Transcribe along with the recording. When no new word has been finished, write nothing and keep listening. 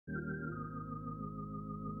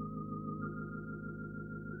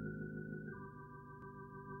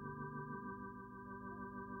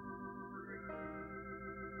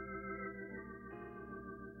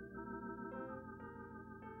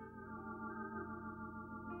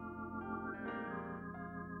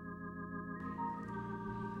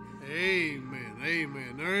Amen.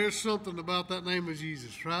 Amen. There is something about that name of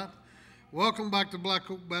Jesus, right? Welcome back to Black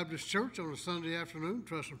Oak Baptist Church on a Sunday afternoon.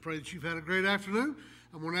 Trust and pray that you've had a great afternoon.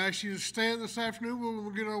 I'm going to ask you to stand this afternoon when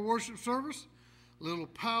we begin our worship service. A little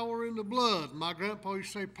power in the blood. My grandpa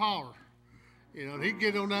used to say power. You know, he'd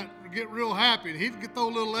get on that, get real happy, and he'd get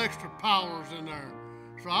those little extra powers in there.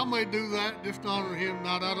 So I may do that just to honor him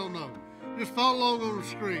tonight. I don't know. Just follow along on the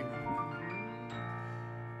screen.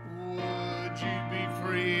 Would you be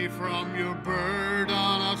free from your burden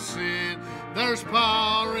of sin? There's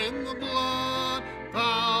power in the blood,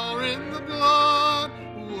 power in the blood.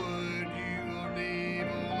 Would you on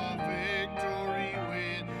evil a victory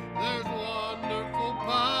win? There's wonderful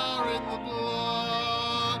power in the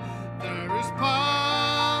blood. There is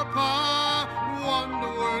power, power,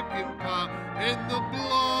 wonder-working power in the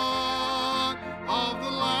blood of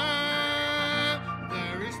the Lamb.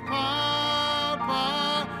 There is power,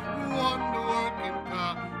 power, wonder-working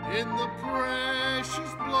power in the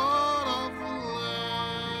precious blood of the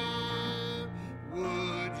Lamb.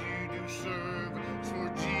 Would you do service for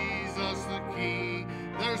Jesus the King?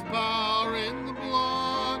 There's power in the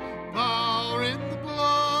blood, power in the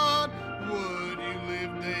blood. Would you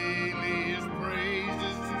live daily His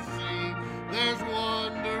praises to sing? There's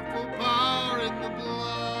wonderful power in the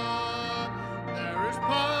blood. There is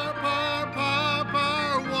power, power, power,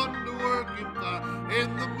 power, wonder-working power in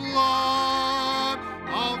the blood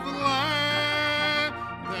of the Lamb.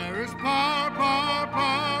 There is power, power,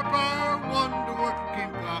 power, power,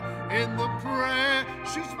 wonder-working power in the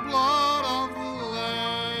precious blood of the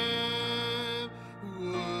Lamb.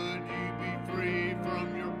 Would you be free from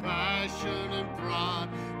your passion and pride?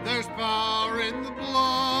 There's power in the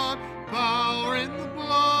blood, power in the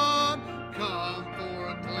blood. Come for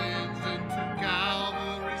a cleansing to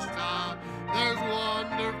Calvary's side. There's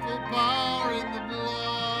wonderful power in the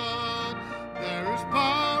blood. There is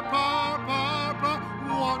power, power, power, power,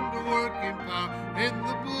 wonder-working power in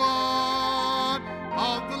the blood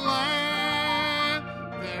of the Lamb.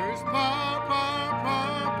 There is power, power,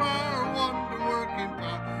 power, power, wonder-working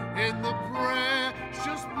power in the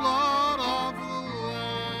precious blood of the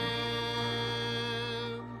Lamb.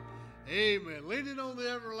 Amen. Leaning on the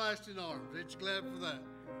everlasting arms. Ain't you glad for that?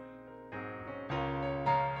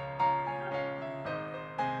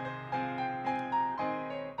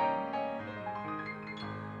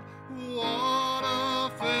 What a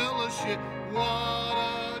fellowship, what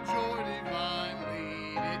a joy divine,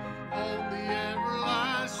 leaning on the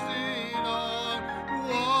everlasting arm.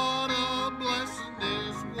 What a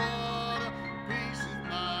blessedness, what a peace of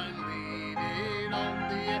mind, leaning on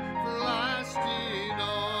the everlasting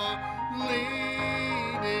arm.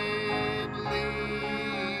 Leaning,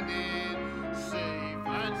 leaning, safe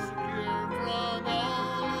and secure from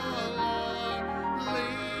all alarm.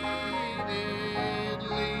 Leaning,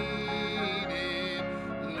 leaning,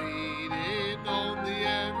 leaning on the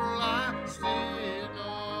everlasting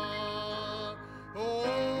arm.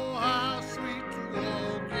 Oh, how sweet to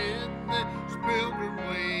walk in this pilgrim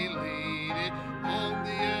way, leaning on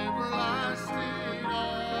the everlasting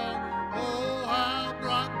arm. Oh, how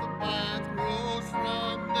bright the path grows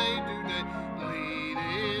from day to day,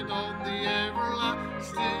 leaning on the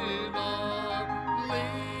everlasting arm.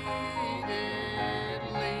 Leaning,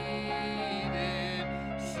 leaning,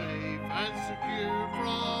 safe and secure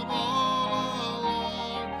from all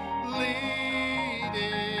alarm. Leaning,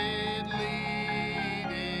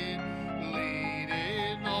 leaning,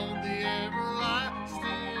 leaning on the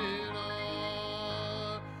everlasting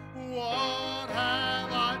arm. What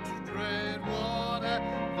have I to dread? What have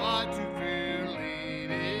I to fear?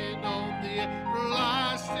 Leaning on the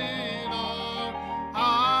everlasting arm. I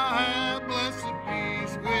have blessed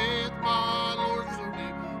peace with my Lord so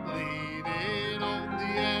deep. Leaning on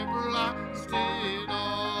the everlasting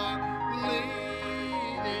arm.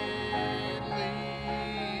 Leaning,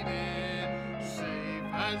 leaning, safe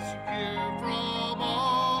and secure from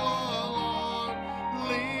all alarm.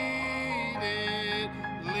 Leaning,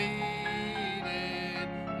 leaning,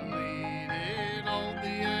 leaning on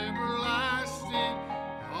the everlasting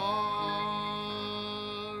arms.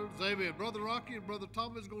 Amen. Brother Rocky and Brother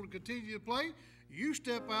Thomas is going to continue to play. You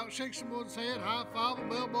step out, shake someone's hand, high five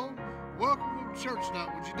them, elbow. Welcome them to church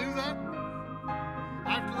tonight. Would you do that?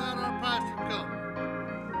 After that, our pastor will come.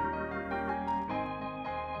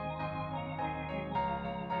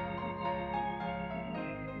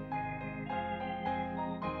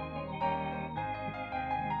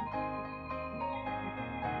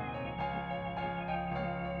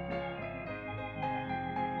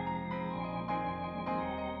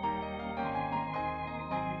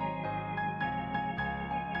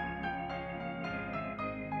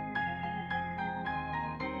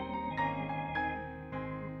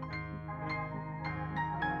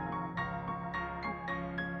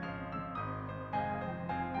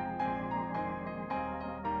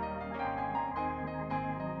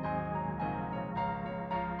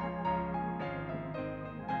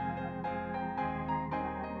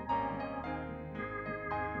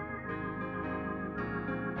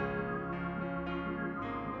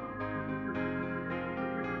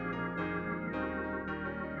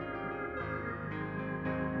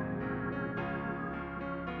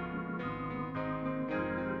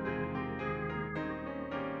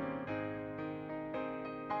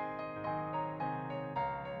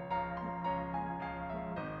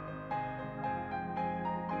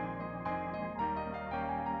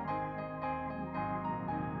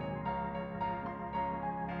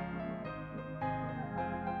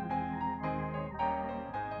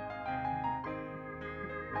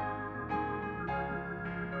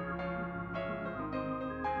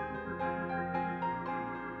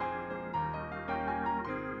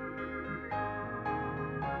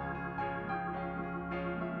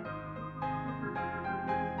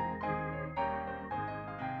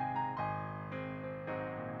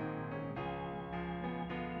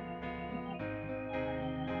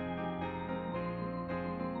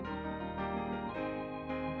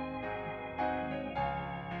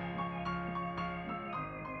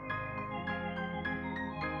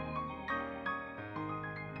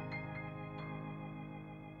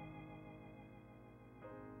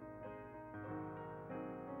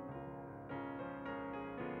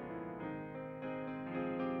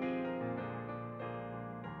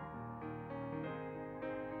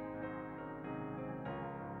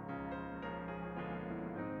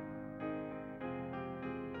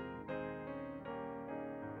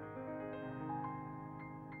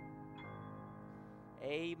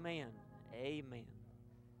 Amen. Amen.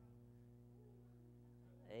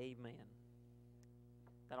 Amen.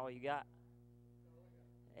 That all you got?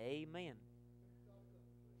 Amen.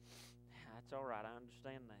 That's all right. I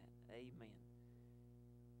understand that. Amen.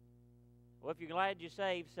 Well, if you're glad you're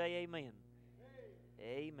saved, say amen.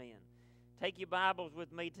 Amen. Take your Bibles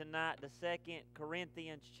with me tonight to 2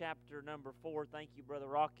 Corinthians chapter number 4. Thank you, Brother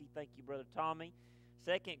Rocky. Thank you, Brother Tommy.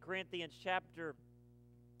 2 Corinthians chapter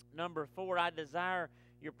number 4. I desire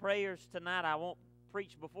your prayers tonight. I won't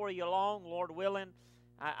preach before you long, Lord willing.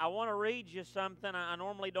 I want to read you something. I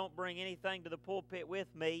normally don't bring anything to the pulpit with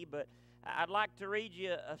me, but I'd like to read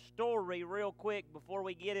you a story real quick before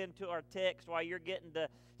we get into our text while you're getting to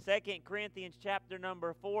 2 Corinthians chapter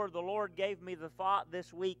number 4. The Lord gave me the thought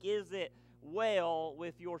this week, is it well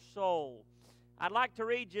with your soul? I'd like to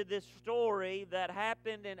read you this story that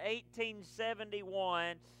happened in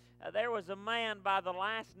 1871. There was a man by the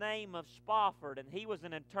last name of Spofford, and he was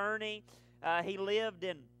an attorney. He lived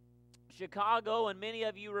in Chicago, and many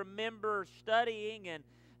of you remember studying, and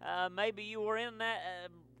maybe you were in that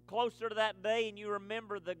closer to that day, and you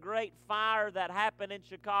remember the great fire that happened in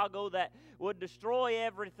Chicago that would destroy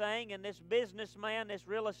everything. And this businessman, this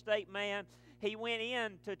real estate man, he went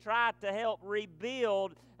in to try to help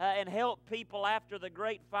rebuild and help people after the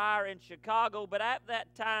great fire in Chicago. But at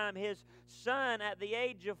that time, his son, at the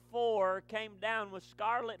age of 4, came down with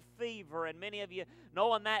scarlet fever. And many of you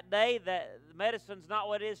know on that day that medicine's not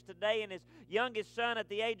what it is today, and his youngest son at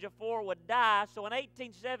the age of 4 would die. So in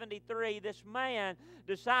 1873, this man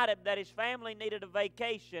decided that his family needed a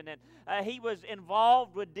vacation, and he was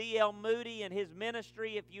involved with D.L. Moody and his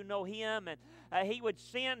ministry, if you know him, and he would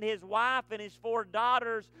send his wife and his 4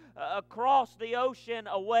 daughters across the ocean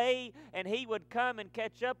away, and he would come and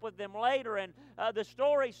catch up with them later. And the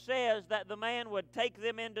story says that the man would take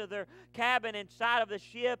them into their cabin inside of the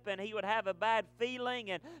ship, and he would have a bad feeling,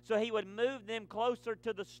 and so he would move them closer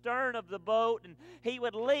to the stern of the boat, and he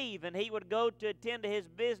would leave, and he would go to attend to his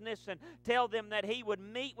business and tell them that he would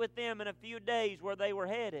meet with them in a few days where they were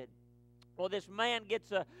headed. Well, this man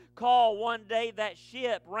gets a call one day that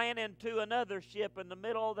ship ran into another ship in the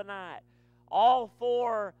middle of the night. All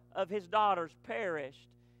 4 of his daughters perished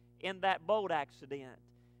in that boat accident.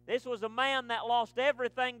 This was a man that lost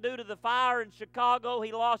everything due to the fire in Chicago.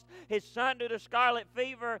 He lost his son due to scarlet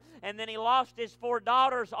fever, and then he lost his 4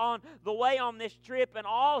 daughters on the way on this trip, and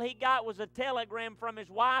all he got was a telegram from his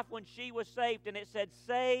wife when she was saved, and it said,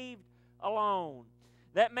 "Saved alone."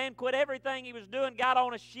 That man quit everything he was doing, got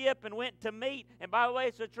on a ship, and went to meet. And by the way,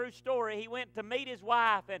 it's a true story. He went to meet his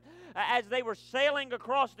wife, and as they were sailing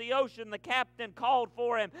across the ocean, the captain called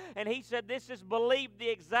for him, and he said, "This is believed the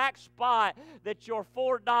exact spot that your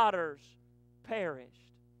 4 daughters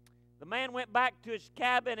perished." The man went back to his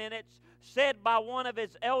cabin, and it's said by one of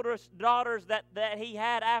his eldest daughters that he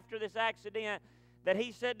had after this accident, that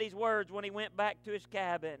he said these words when he went back to his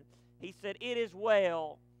cabin. He said, "It is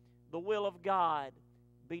well, the will of God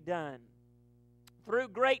be done." Through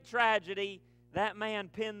great tragedy, that man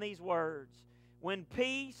penned these words: "When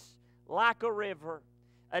peace like a river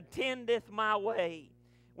attendeth my way,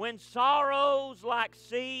 when sorrows like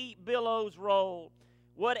sea billows roll,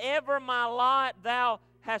 whatever my lot thou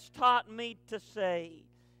hast taught me to say,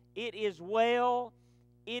 it is well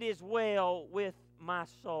with my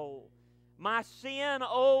soul. My sin,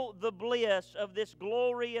 oh, the bliss of this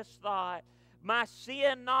glorious thought, my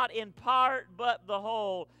sin not in part but the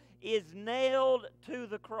whole is nailed to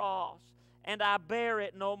the cross, and I bear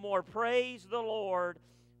it no more. Praise the Lord,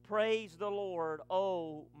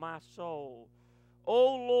 oh my soul.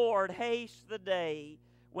 O Lord, haste the day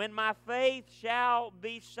when my faith shall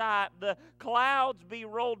be sight, the clouds be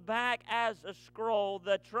rolled back as a scroll,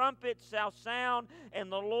 the trumpet shall sound,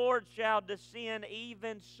 and the Lord shall descend.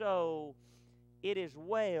 Even so, it is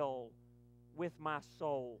well with my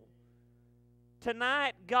soul."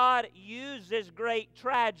 Tonight, God uses great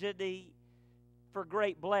tragedy for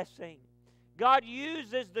great blessing. God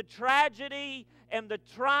uses the tragedy and the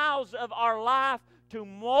trials of our life to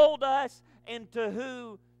mold us into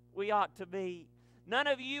who we ought to be. None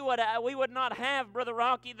of you we would not have, Brother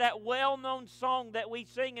Rocky, that well-known song that we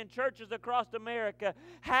sing in churches across America,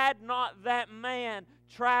 had not that man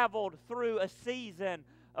traveled through a season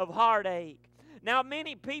of heartache. Now,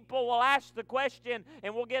 many people will ask the question,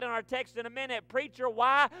 and we'll get in our text in a minute, "Preacher,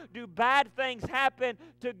 why do bad things happen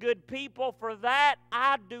to good people?" For that,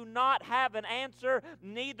 I do not have an answer.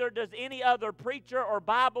 Neither does any other preacher or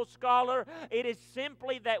Bible scholar. It is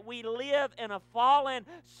simply that we live in a fallen,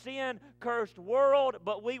 sin-cursed world,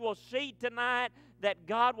 but we will see tonight that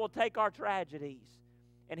God will take our tragedies,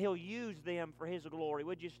 and He'll use them for His glory.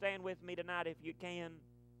 Would you stand with me tonight if you can?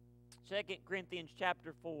 2 Corinthians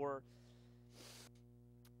chapter 4,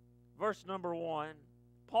 verse number 1.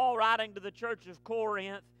 Paul, writing to the church of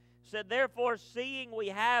Corinth, said, "Therefore, seeing we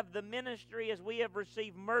have the ministry as we have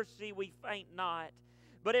received mercy, we faint not,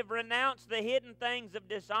 but have renounced the hidden things of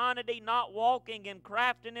dishonesty, not walking in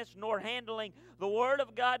craftiness, nor handling the word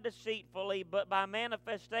of God deceitfully, but by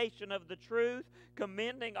manifestation of the truth,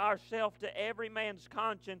 commending ourselves to every man's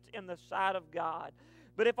conscience in the sight of God.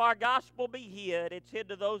 But if our gospel be hid, it's hid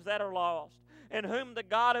to those that are lost, in whom the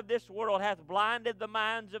God of this world hath blinded the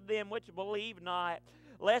minds of them which believe not,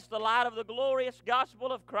 lest the light of the glorious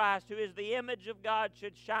gospel of Christ, who is the image of God,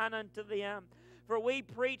 should shine unto them. For we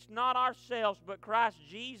preach not ourselves, but Christ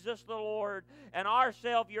Jesus the Lord, and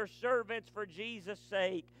ourselves your servants for Jesus'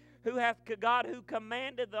 sake, who hath God, who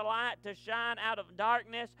commanded the light to shine out of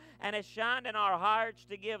darkness, and has shined in our hearts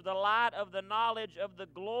to give the light of the knowledge of the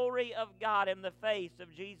glory of God in the face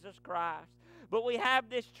of Jesus Christ. But we have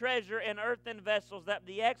this treasure in earthen vessels, that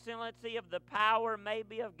the excellency of the power may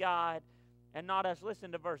be of God, and not us."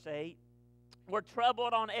 Listen to verse 8. "We're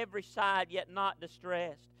troubled on every side, yet not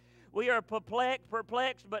distressed. We are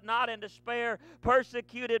perplexed, but not in despair,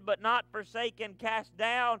 persecuted, but not forsaken, cast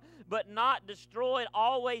down, but not destroyed,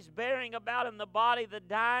 always bearing about in the body the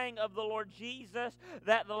dying of the Lord Jesus,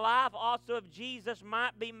 that the life also of Jesus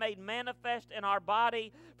might be made manifest in our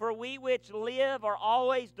body. For we which live are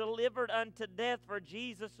always delivered unto death for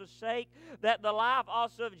Jesus' sake, that the life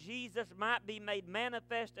also of Jesus might be made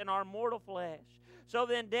manifest in our mortal flesh. So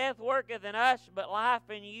then death worketh in us, but life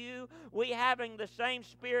in you. We having the same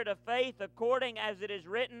spirit of faith, according as it is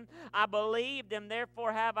written, I believed, and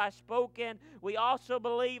therefore have I spoken. We also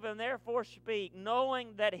believe, and therefore speak,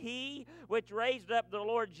 knowing that he which raised up the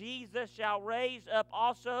Lord Jesus shall raise up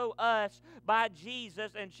also us by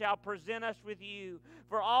Jesus, and shall present us with you.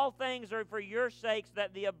 For all things are for your sakes,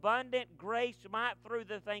 that the abundant grace might through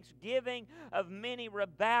the thanksgiving of many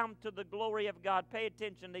rebound to the glory of God." Pay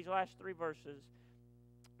attention to these last three verses.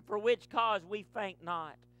 "For which cause we faint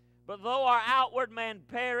not. But though our outward man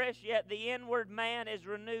perish, yet the inward man is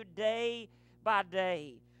renewed day by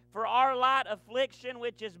day. For our light affliction,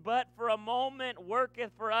 which is but for a moment,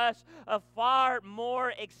 worketh for us a far more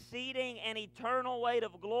exceeding and eternal weight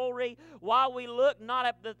of glory, while we look not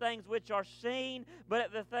at the things which are seen, but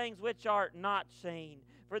at the things which are not seen.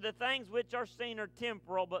 For the things which are seen are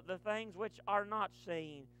temporal, but the things which are not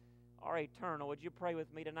seen are eternal." Would you pray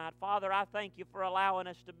with me tonight? Father, I thank you for allowing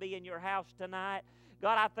us to be in your house tonight.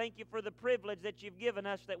 God, I thank you for the privilege that you've given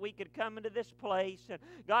us that we could come into this place. And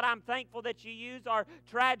God, I'm thankful that you use our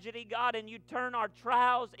tragedy, God, and you turn our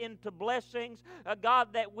trials into blessings,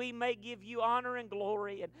 God, that we may give you honor and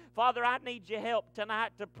glory. And Father, I need your help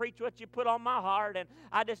tonight to preach what you put on my heart. And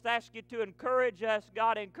I just ask you to encourage us,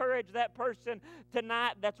 God, encourage that person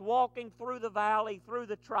tonight that's walking through the valley, through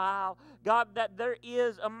the trial. God, that there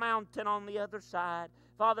is a mountain on the other side.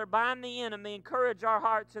 Father, bind the enemy, encourage our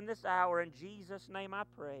hearts in this hour. In Jesus' name I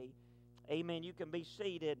pray. Amen. You can be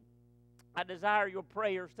seated. I desire your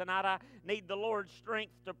prayers tonight. I need the Lord's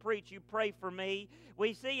strength to preach. You pray for me.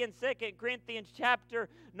 We see in 2 Corinthians chapter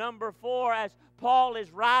number 4, as Paul is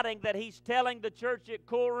writing, that he's telling the church at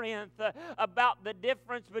Corinth about the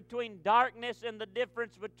difference between darkness and the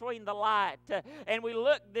difference between the light. And we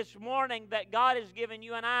look this morning that God has given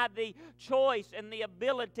you and I the choice and the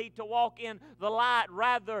ability to walk in the light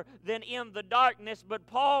rather than in the darkness. But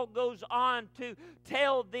Paul goes on to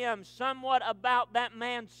tell them somewhat about that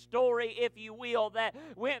man's story, if you will, that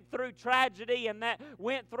went through tragedy and that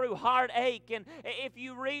went through heartache. And if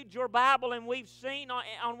you read your Bible, and we've seen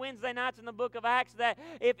on Wednesday nights in the book of Acts that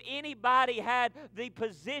if anybody had the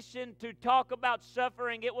position to talk about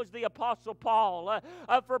suffering, it was the Apostle Paul.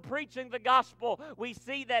 For preaching the gospel, we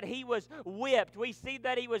see that he was whipped. We see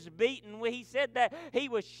that he was beaten. He said that he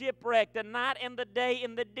was shipwrecked. A night and the day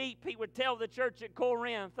in the deep, he would tell the church at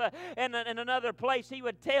Corinth. And in another place, he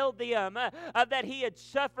would tell them that he had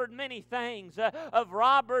suffered many things of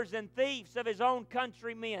robbers and thieves of his own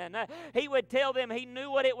countrymen. He would tell them he knew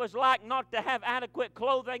what it was like not to have adequate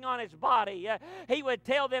clothing on his body. He would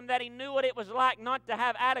tell them that he knew what it was like not to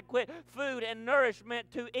have adequate food and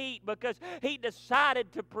nourishment to eat, because he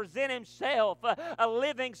decided to present himself a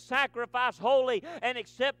living sacrifice, holy and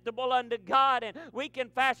acceptable unto God. And we can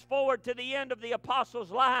fast forward to the end of the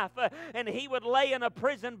apostle's life, and he would lay in a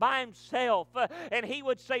prison by himself, and he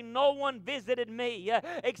would say, "No one visited me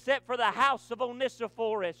except for the house of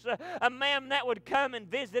Onesiphorus," a man that would come and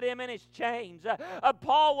visit him in his chains.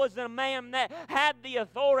 Paul was a man that had the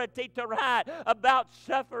authority to write about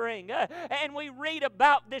suffering. And we read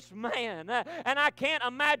about this man, and I can't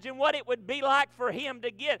imagine what it would be like for him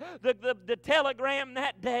to get the telegram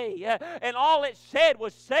that day, and all it said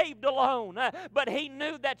was saved alone, but he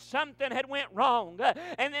knew that something had went wrong,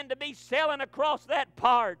 and then to be sailing across that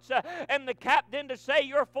parts, and the captain to say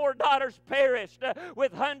your 4 daughters perished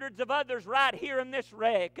with hundreds of others right here in this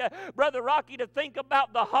wreck. Brother Rocky, to think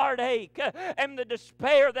about the heartache and the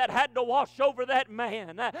despair that had to wash over that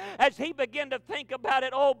man as he began to think about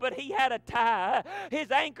it. Oh, but he had a tie.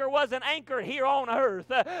 His anchor wasn't anchored here on earth,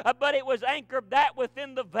 but it was anchored that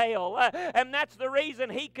within the veil, and that's the reason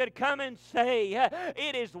he could come and say,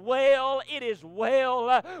 it is well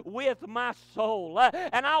with my soul.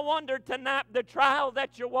 And I wonder tonight, the trial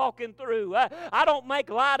that you're walking through, I don't make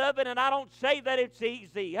light of it, and I don't say that it's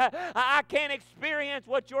easy. I can't experience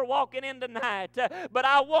what you're walking in tonight, but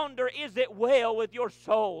I wonder, is it well with your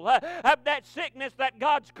soul? Of that sickness that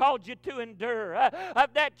God's called you to endure,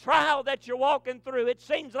 of that trial that you're walking through, it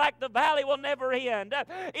seems like the valley will never end.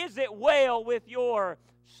 Is it well with your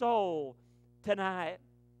soul tonight?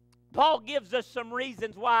 Paul gives us some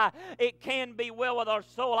reasons why it can be well with our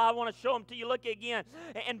soul. I want to show them to you. Look again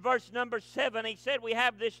in verse number 7. He said, we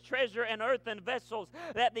have this treasure in earthen vessels,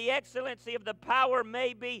 that the excellency of the power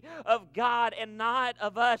may be of God and not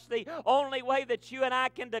of us. The only way that you and I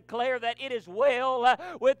can declare that it is well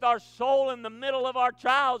with our soul in the middle of our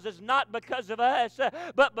trials is not because of us,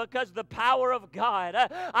 but because the power of God.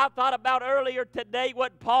 I thought about earlier today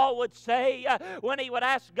what Paul would say when he would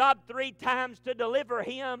ask God 3 times to deliver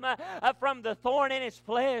him from the thorn in his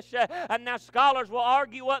flesh. And now scholars will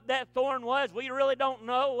argue what that thorn was. We really don't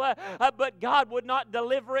know, but God would not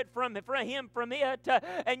deliver it from him from it.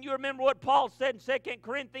 And you remember what Paul said in 2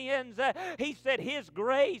 Corinthians. He said, His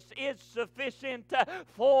grace is sufficient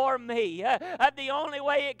for me. The only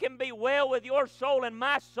way it can be well with your soul and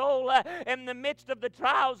my soul in the midst of the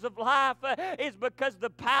trials of life is because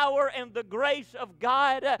the power and the grace of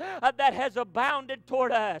God that has abounded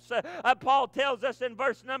toward us. Paul tells us in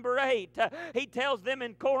verse number 8, he tells them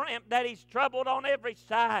in Corinth that he's troubled on every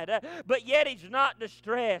side, but yet he's not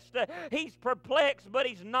distressed. He's perplexed, but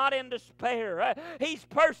he's not in despair. He's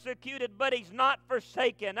persecuted, but he's not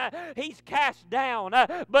forsaken. He's cast down,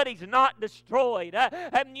 but he's not destroyed.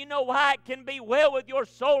 And you know why it can be well with your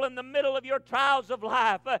soul in the middle of your trials of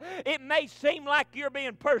life? It may seem like you're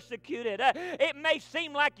being persecuted. It may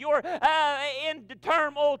seem like you're in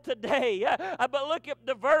turmoil today. But look at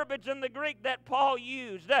the verbiage in the Greek that Paul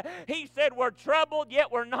used. He said we're troubled,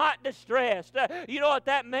 yet we're not distressed. You know what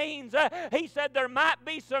that means? He said there might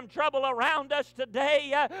be some trouble around us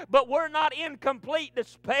today, but we're not in complete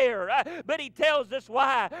despair. But he tells us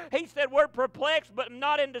why. He said we're perplexed, but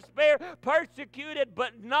not in despair, persecuted,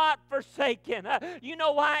 but not forsaken. You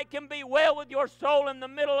know why it can be well with your soul in the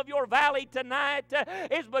middle of your valley tonight?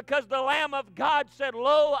 Is because the Lamb of God said,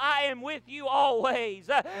 Lo, I am with you always.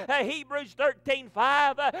 Hebrews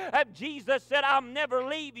 13:5, Jesus said, I'll never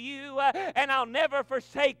leave you and I'll never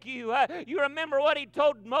forsake you. You remember what he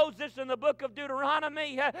told Moses in the book of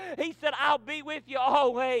Deuteronomy? He said, I'll be with you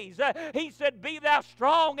always. He said, be thou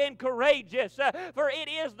strong and courageous, for it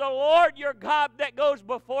is the Lord your God that goes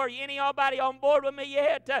before you. Anybody on board with me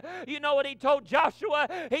yet? You know what he told Joshua?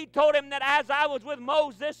 He told him that as I was with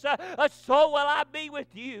Moses, so will I be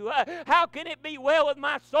with you. How can it be well with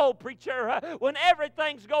my soul, preacher, when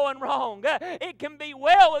everything's going wrong? It can be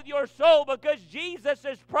well with your soul because Jesus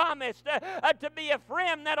has promised to be a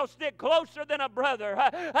friend that'll stick closer than a brother.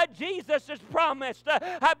 Jesus has promised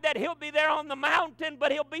that he'll be there on the mountain,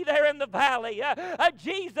 but he'll be there in the valley.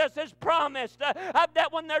 Jesus has promised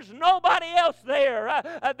that when there's nobody else there,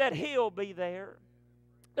 that he'll be there.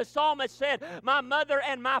 The psalmist said, my mother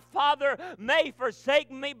and my father may forsake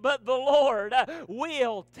me, but the Lord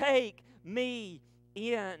will take me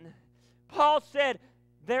in. Paul said,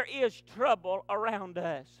 there is trouble around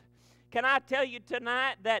us. Can I tell you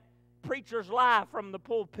tonight that preachers lie from the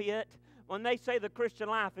pulpit when they say the Christian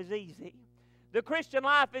life is easy? The Christian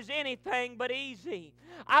life is anything but easy.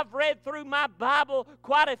 I've read through my Bible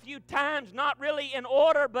quite a few times, not really in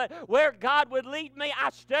order, but where God would lead me.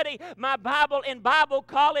 I study my Bible in Bible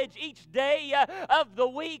college each day of the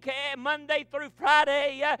week, Monday through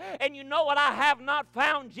Friday. And you know what I have not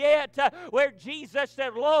found yet? Where Jesus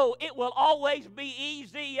said, lo, it will always be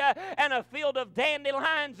easy and a field of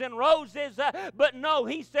dandelions and roses. But no,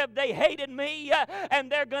 he said, they hated me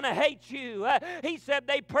and they're going to hate you. He said,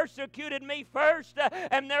 they persecuted me first first,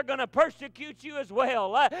 and they're going to persecute you as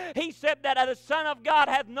well. He said that the Son of God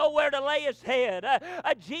hath nowhere to lay his head.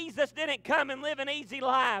 Jesus didn't come and live an easy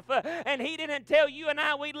life, and he didn't tell you and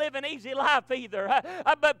I we live an easy life either.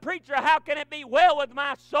 But preacher, how can it be well with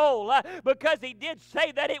my soul? Because he did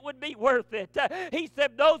say that it would be worth it. He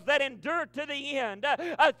said those that endure to the end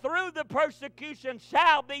through the persecution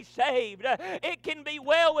shall be saved. It can be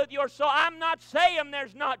well with your soul. I'm not saying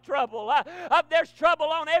there's not trouble. There's trouble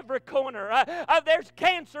on every corner. There's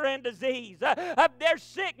cancer and disease. There's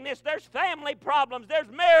sickness. There's family problems. There's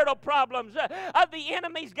marital problems. The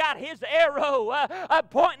enemy's got his arrow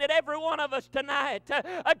pointing at every one of us tonight,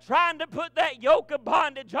 trying to put that yoke of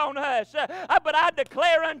bondage on us. But I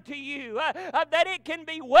declare unto you that it can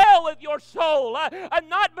be well with your soul,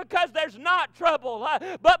 not because there's not trouble,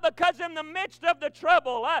 but because in the midst of the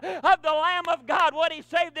trouble of the Lamb of God, what he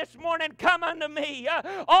said this morning, come unto me,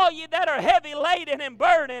 all ye that are heavy laden and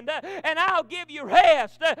burdened, and I'll give you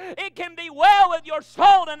rest. It can be well with your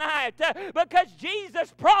soul tonight because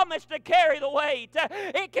Jesus promised to carry the weight.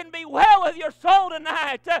 It can be well with your soul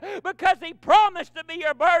tonight because he promised to be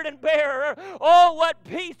your burden bearer. Oh, what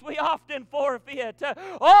peace we often forfeit.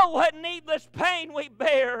 Oh, what needless pain we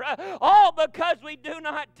bear. All because we do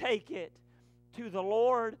not take it to the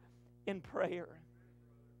Lord in prayer.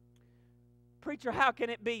 Preacher, how can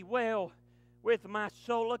it be well with my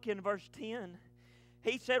soul? Look in verse 10.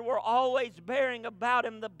 He said, we're always bearing about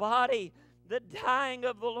him the body, the dying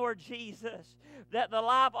of the Lord Jesus, that the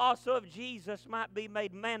life also of Jesus might be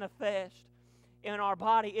made manifest in our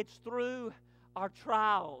body. It's through our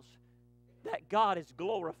trials that God is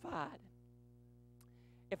glorified.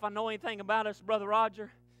 If I know anything about us, Brother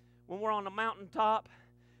Roger, when we're on the mountaintop,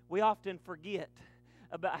 we often forget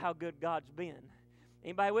about how good God's been.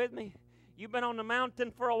 Anybody with me? You've been on the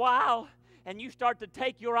mountain for a while, and you start to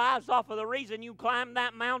take your eyes off of the reason you climbed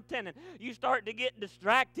that mountain, and you start to get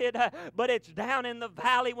distracted, but it's down in the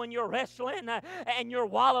valley when you're wrestling and you're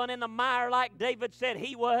wallowing in the mire like David said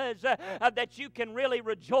he was, that you can really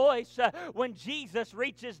rejoice when Jesus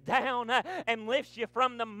reaches down and lifts you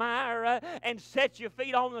from the mire and sets your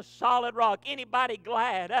feet on the solid rock. Anybody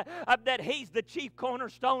glad that he's the chief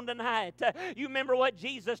cornerstone tonight? You remember what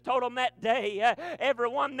Jesus told them that day?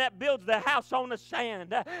 Everyone that builds the house on the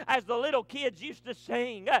sand, as the little kids used to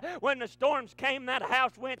sing, when the storms came, that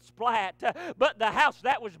house went splat. But the house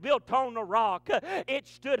that was built on the rock, it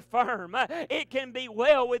stood firm. It can be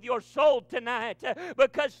well with your soul tonight,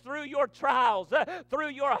 because through your trials,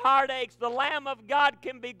 through your heartaches, the Lamb of God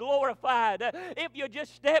can be glorified. If you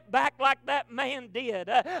just step back like that man did,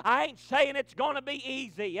 I ain't saying it's going to be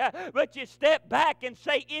easy, but you step back and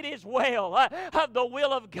say, it is well, the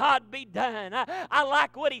will of God be done. I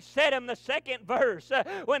like what he said in the second verse,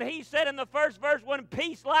 when he said in the first verse, when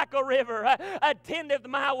peace like a river attendeth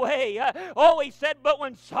my way. Oh, he said, but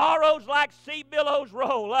when sorrows like sea billows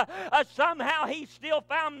roll, somehow he still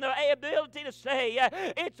found the ability to say,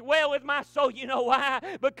 it's well with my soul. You know why?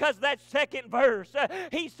 Because that second verse,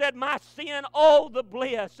 he said, my sin, oh, the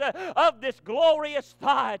bliss of this glorious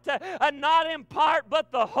thought, not in part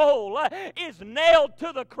but the whole, is nailed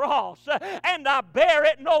to the cross, and I bear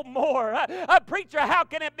it no more. Preacher, how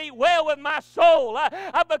can it be well with my soul?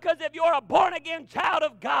 Because if you're a born-again child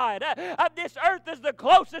of God, this earth is the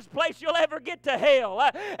closest place you'll ever get to hell.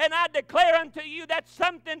 And I declare unto you that's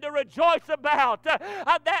something to rejoice about.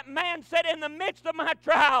 That man said, in the midst of my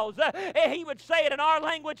trials, he would say it in our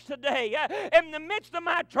language today, in the midst of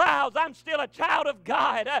my trials, I'm still a child of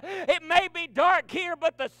God. It may be dark here,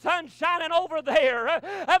 but the sun's shining over there.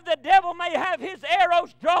 The devil may have his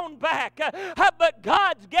arrows drawn back, but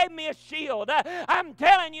God's gave me a shield. I'm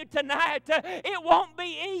telling you tonight, it won't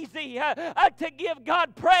be easy to give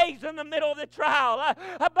God praise in the middle of the trial.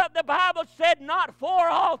 But the Bible said, not for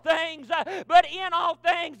all things, but in all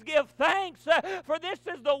things give thanks, for this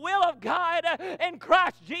is the will of God in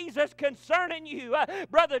Christ Jesus concerning you.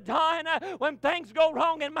 Brother Don, when things go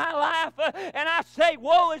wrong in my life and I say,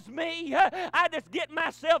 woe is me, I just get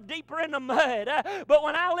myself deeper in the mud. But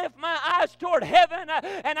when I lift my eyes toward heaven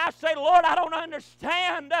and I say, Lord, I don't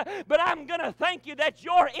understand, but I'm going to thank you that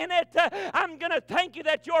you're in it. I'm going to thank you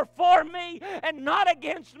that you're for me and not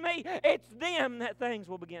against me. It's then that things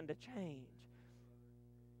will begin to change.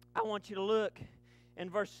 I want you to look in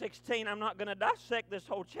verse 16. I'm not going to dissect this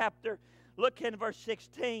whole chapter. Look in verse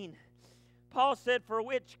 16. Paul said, for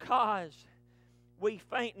which cause we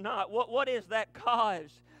faint not. What is that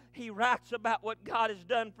cause? He writes about what God has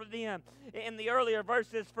done for them. In the earlier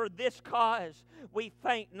verses, for this cause we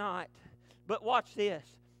faint not. But watch this.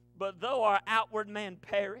 But though our outward man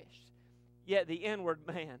perish, yet the inward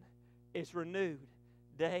man is renewed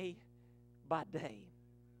day by day.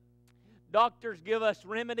 Doctors give us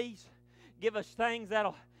remedies, give us things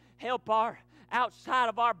that'll help our outside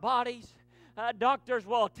of our bodies. Doctors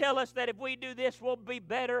will tell us that if we do this, we'll be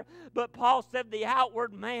better. But Paul said the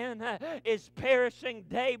outward man is perishing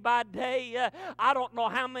day by day. I don't know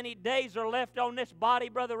how many days are left on this body,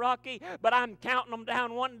 Brother Rocky, but I'm counting them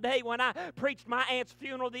down. One day when I preached my aunt's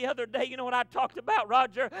funeral the other day, you know what I talked about,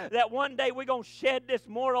 Roger? That one day we're going to shed this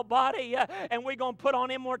mortal body and we're going to put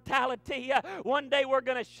on immortality. One day we're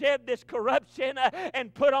going to shed this corruption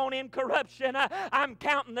and put on incorruption. I'm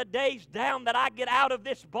counting the days down that I get out of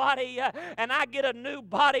this body and I get a new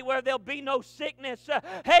body where there'll be no sickness.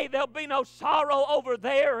 Hey, there'll be no sorrow over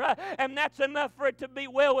there. And that's enough for it to be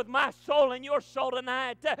well with my soul and your soul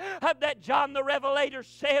tonight. That John the Revelator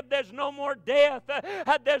said there's no more death.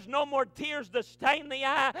 There's no more tears to stain the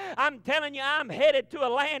eye. I'm telling you, I'm headed to a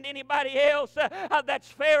land anybody else that's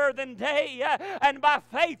fairer than day. And by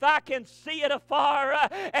faith I can see it afar.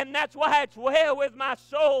 And that's why it's well with my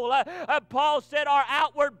soul. Paul said our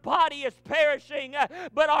outward body is perishing,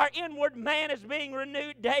 but our inward man is being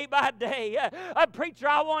renewed day by day. Preacher,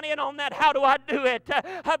 I want in on that. How do I do it?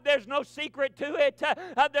 There's no secret to it.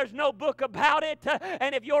 There's no book about it.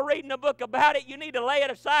 And if you're reading a book about it, you need to lay it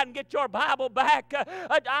aside and get your Bible back.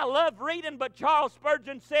 I love reading, but Charles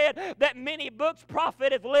Spurgeon said that many books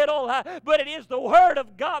profiteth little, but it is the Word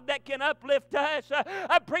of God that can uplift us.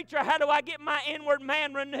 Preacher, how do I get my inward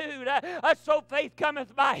man renewed? So faith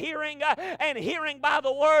cometh by hearing, and hearing by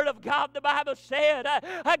the Word of God, the Bible said.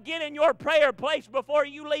 Get in your prayer place before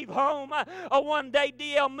you leave home. One day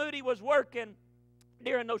D.L. Moody was working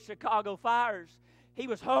during those Chicago fires. He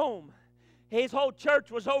was home. His whole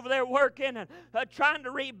church was over there working and trying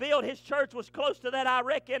to rebuild. His church was close to that, I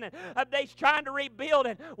reckon. And they's trying to rebuild.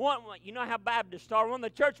 And you know how Baptists are. One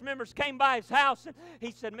of the church members came by his house and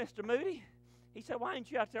he said, Mr. Moody, he said, why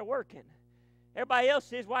ain't you out there working? Everybody else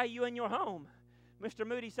says, why are you in your home? Mr.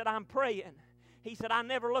 Moody said, I'm praying. He said, I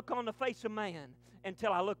never look on the face of man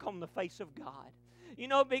until I look on the face of God. You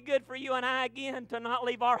know, it'd be good for you and I again to not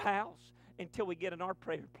leave our house until we get in our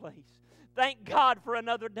prayer place. Thank God for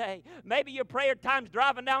another day. Maybe your prayer time's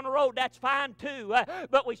driving down the road. That's fine too.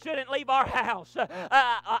 But we shouldn't leave our house.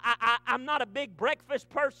 I'm not a big breakfast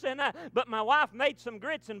person, but my wife made some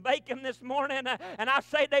grits and bacon this morning, and I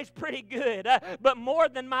say they's pretty good. But more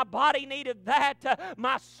than my body needed that,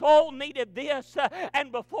 my soul needed this.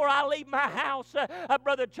 And before I leave my house,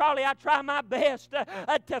 Brother Charlie, I try my best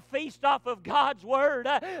to feast off of God's Word,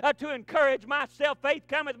 to encourage myself. Faith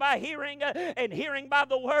cometh by hearing, and hearing by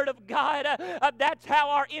the Word of God. That's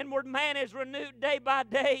how our inward man is renewed day by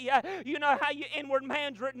day. You know how your inward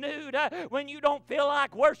man's renewed when you don't feel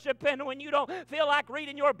like worshiping, when you don't feel like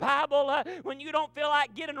reading your Bible, when you don't feel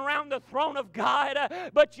like getting around the throne of God,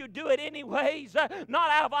 but you do it anyways,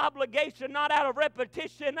 not out of obligation, not out of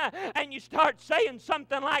repetition, and you start saying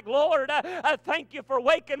something like, Lord, thank you for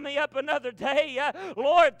waking me up another day.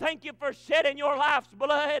 Lord, thank you for shedding your life's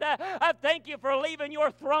blood. Thank you for leaving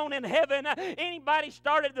your throne in heaven. Anybody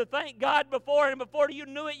started to thank God before, and before you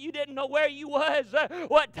knew it, you didn't know where you was,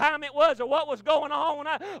 what time it was, or what was going on.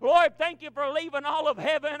 Lord, thank you for leaving all of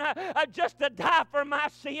heaven just to die for my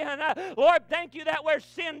sin. Lord, thank you that where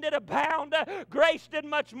sin did abound, grace did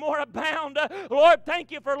much more abound. Lord,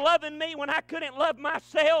 thank you for loving me when I couldn't love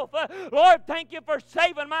myself. Lord, thank you for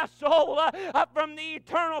saving my soul from the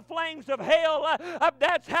eternal flames of hell.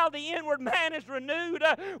 That's how the inward man is renewed.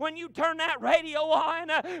 When you turn that radio on,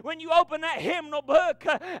 when you open that hymnal book,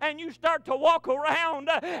 and you start to walk around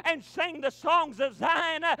and sing the songs of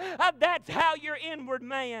Zion, that's how your inward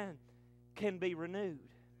man can be renewed.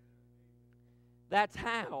 That's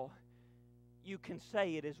how you can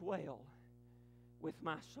say it as well with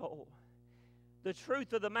my soul. The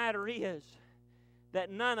truth of the matter is that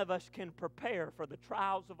none of us can prepare for the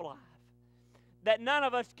trials of life. That none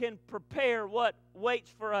of us can prepare what waits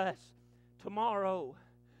for us tomorrow.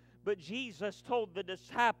 But Jesus told the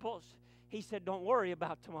disciples, He said, don't worry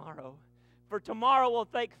about tomorrow. For tomorrow will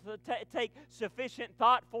take sufficient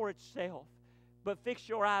thought for itself. But fix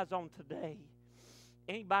your eyes on today.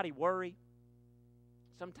 Anybody worry?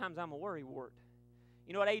 Sometimes I'm a worrywart.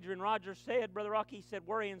 You know what Adrian Rogers said, Brother Rocky? He said,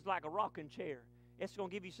 worrying's like a rocking chair. It's going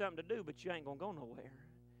to give you something to do, but you ain't going to go nowhere.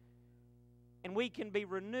 And we can be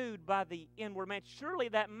renewed by the inward man. Surely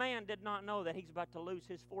that man did not know that he's about to lose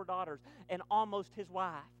his 4 daughters and almost his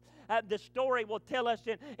wife. The story will tell us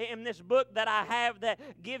in this book that I have that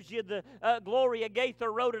gives you the Gloria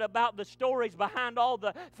Gaither wrote it about the stories behind all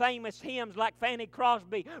the famous hymns like Fanny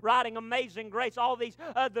Crosby writing Amazing Grace, all these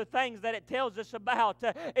other things that it tells us about.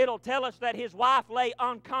 It'll tell us that his wife lay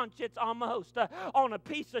unconscious almost on a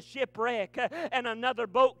piece of shipwreck, and another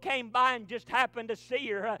boat came by and just happened to see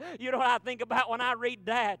her. You know what I think about when I read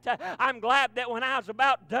that? I'm glad that when I was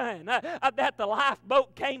about done, that the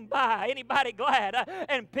lifeboat came by. Anybody glad?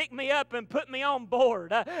 And picked me up and put me on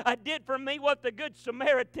board. Did for me what the Good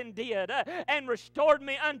Samaritan did, and restored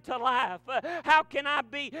me unto life. How can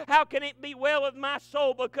it be well with my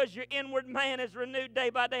soul? Because your inward man is renewed day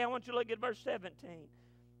by day. I want you to look at verse 17.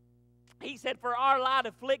 He said, for our light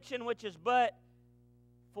affliction, which is but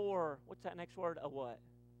for, what's that next word? A what?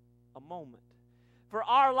 A moment. For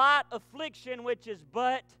our light affliction, which is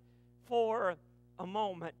but for a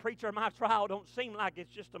moment. Preacher, my trial don't seem like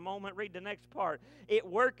it's just a moment. Read the next part. It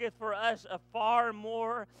worketh for us a far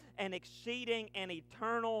more and exceeding and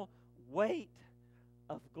eternal weight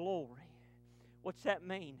of glory. What's that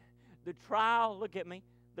mean? The trial, look at me,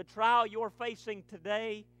 the trial you're facing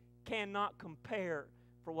today cannot compare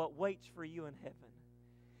for what waits for you in heaven.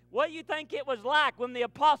 What do you think it was like when the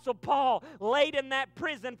Apostle Paul laid in that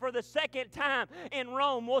prison for the second time in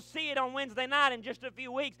Rome? We'll see it on Wednesday night in just a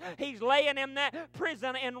few weeks. He's laying in that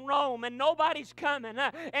prison in Rome, and nobody's coming.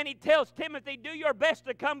 And he tells Timothy, do your best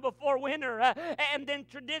to come before winter. And then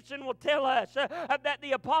tradition will tell us that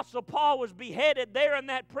the Apostle Paul was beheaded there in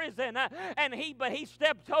that prison. But he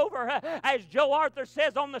stepped over, as Joe Arthur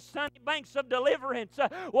says, on the sunny banks of deliverance.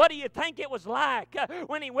 What do you think it was like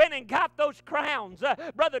when he went and got those crowns?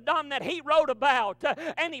 Brother Dom, that he wrote about,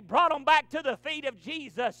 and he brought them back to the feet of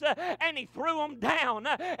Jesus, and he threw them down.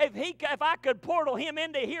 If I could portal him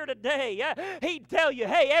into here today, he'd tell you,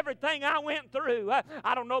 hey, everything I went through,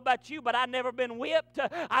 I don't know about you, but I've never been whipped.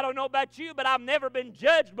 I don't know about you, but I've never been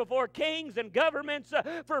judged before kings and governments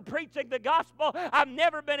for preaching the gospel. I've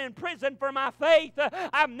never been in prison for my faith.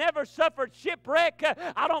 I've never suffered shipwreck.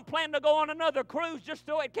 I don't plan to go on another cruise just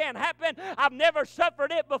so it can't happen. I've never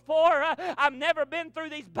suffered it before. I've never been through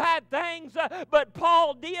these bad things, but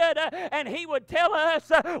Paul did, and he would tell us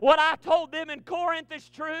what I told them in Corinth is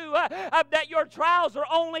true, that your trials are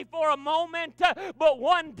only for a moment, but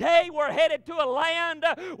one day we're headed to a land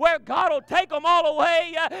where God will take them all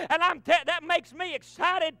away, and that makes me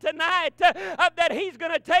excited tonight that He's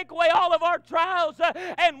going to take away all of our trials,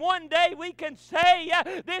 and one day we can say,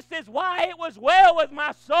 this is why it was well with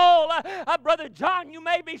my soul. Brother John, you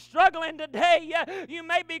may be struggling today, you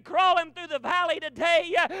may be crawling through the valley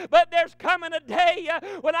today, but there's coming a day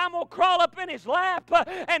when I'm going to crawl up in His lap,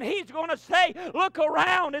 and He's going to say, look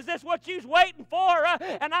around, is this what you's waiting for?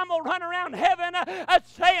 And I'm going to run around heaven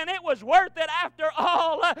saying it was worth it after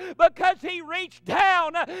all, because He reached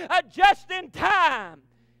down just in time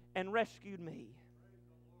and rescued me.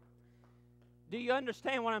 Do you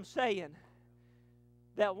understand what I'm saying?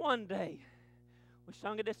 That one day, we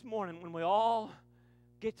sung it this morning, when we all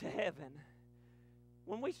get to heaven,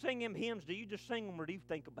 when we sing them hymns, do you just sing them or do you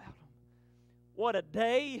think about them? What a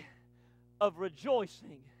day of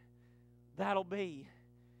rejoicing that'll be.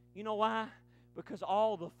 You know why? Because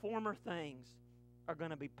all the former things are going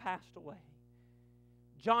to be passed away.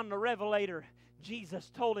 John the Revelator,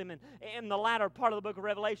 Jesus told him in the latter part of the book of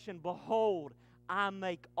Revelation, behold, I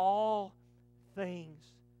make all things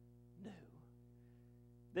new.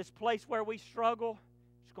 This place where we struggle,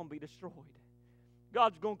 it's going to be destroyed.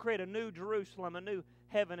 God's going to create a new Jerusalem, a new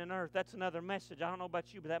heaven and earth. That's another message. I don't know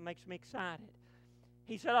about you, but that makes me excited.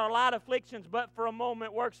 He said, our light afflictions, but for a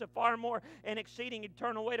moment, works a far more and exceeding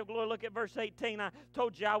eternal weight of glory. Look at verse 18. I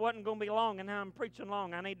told you I wasn't going to be long, and now I'm preaching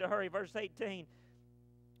long. I need to hurry. Verse 18.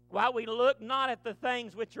 While we look not at the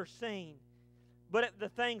things which are seen, but at the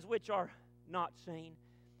things which are not seen.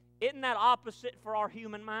 Isn't that opposite for our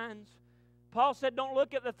human minds? Paul said, don't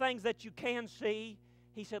look at the things that you can see.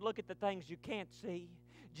 He said, look at the things you can't see.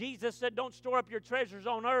 Jesus said, don't store up your treasures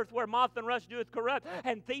on earth where moth and rust doeth corrupt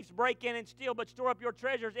and thieves break in and steal, but store up your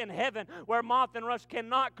treasures in heaven where moth and rust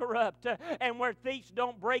cannot corrupt and where thieves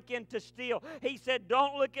don't break in to steal. He said,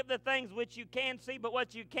 don't look at the things which you can see, but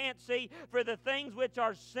what you can't see. For the things which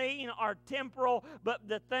are seen are temporal, but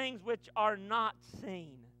the things which are not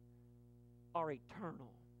seen are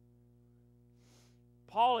eternal.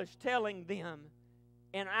 Paul is telling them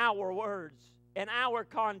in our words, in our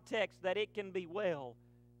context, that it can be well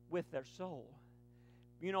with their soul.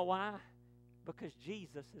 You know why? Because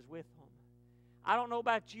Jesus is with them. I don't know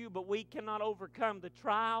about you, but we cannot overcome the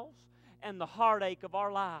trials and the heartache of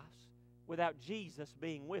our lives without Jesus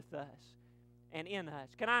being with us. and in us.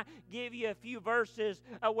 Can I give you a few verses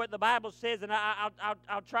of what the Bible says? And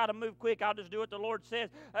I'll try to move quick. I'll just do what the Lord says.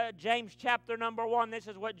 James chapter number 1. This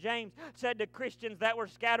is what James said to Christians that were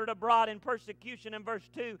scattered abroad in persecution. In verse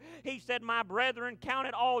 2, he said, "My brethren, count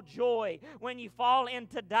it all joy when you fall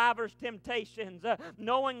into divers temptations,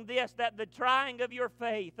 knowing this, that the trying of your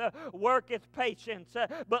faith worketh patience.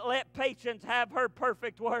 But let patience have her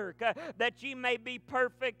perfect work, that ye may be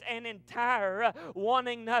perfect and entire,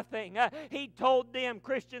 wanting nothing." He told them,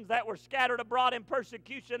 Christians that were scattered abroad in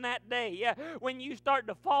persecution that day, when you start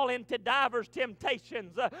to fall into divers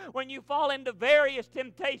temptations, when you fall into various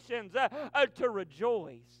temptations, to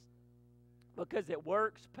rejoice, because it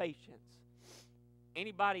works patience.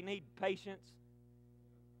 Anybody need patience?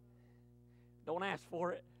 Don't ask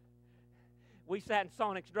for it. We sat in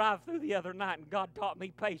Sonic's drive-thru the other night, and God taught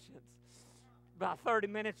me patience. About 30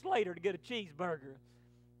 minutes later to get a cheeseburger.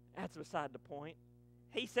 That's beside the point.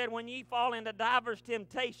 He said, when ye fall into divers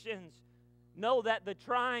temptations, know that the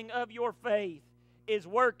trying of your faith is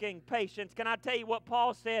working patience. Can I tell you what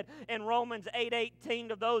Paul said in Romans 8:18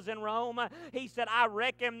 to those in Rome? He said, "I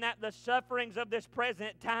reckon that the sufferings of this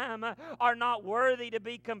present time are not worthy to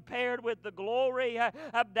be compared with the glory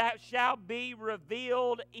that shall be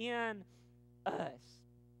revealed in us."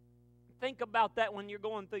 Think about that when you're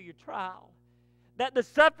going through your trial. That the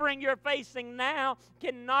suffering you're facing now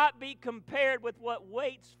cannot be compared with what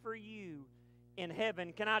waits for you in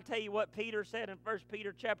heaven. Can I tell you what Peter said in 1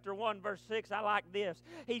 Peter chapter 1, verse 6? I like this.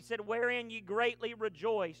 He said, "Wherein ye greatly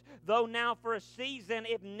rejoice, though now for a season,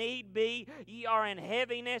 if need be, ye are in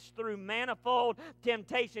heaviness through manifold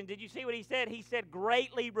temptation." Did you see what he said? He said,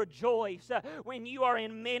 greatly rejoice when you are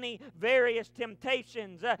in many various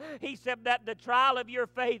temptations. He said that the trial of your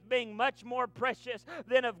faith, being much more precious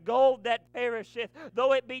than of gold that perisheth,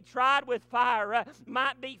 though it be tried with fire,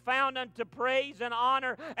 might be found unto praise and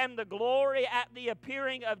honor and the glory at the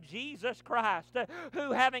appearing of Jesus Christ,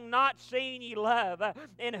 who having not seen ye love,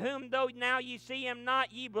 in whom though now ye see him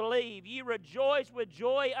not, ye believe. Ye rejoice with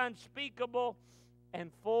joy unspeakable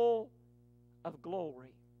and full of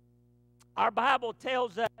glory. Our Bible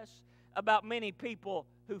tells us about many people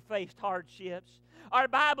who faced hardships. Our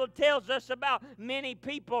Bible tells us about many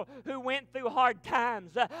people who went through hard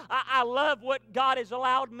times. I love what God has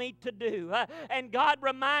allowed me to do. And God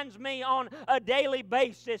reminds me on a daily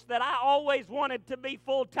basis that I always wanted to be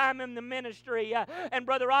full-time in the ministry. And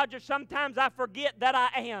Brother Roger, sometimes I forget that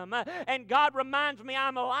I am. And God reminds me,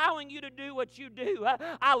 I'm allowing you to do what you do.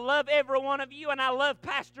 I love every one of you, and I love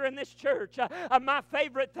pastoring this church. My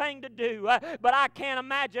favorite thing to do. But I can't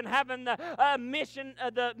imagine having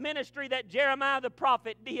the ministry that Jeremiah the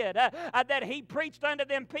prophet did, that he preached unto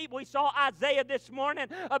them people. We saw Isaiah this morning.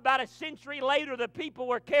 About a century later, the people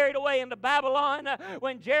were carried away into Babylon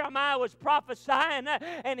when Jeremiah was prophesying,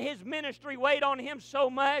 and his ministry weighed on him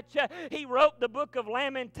so much. He wrote the book of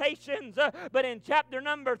Lamentations, but in chapter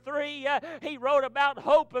number 3, he wrote about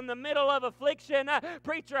hope in the middle of affliction.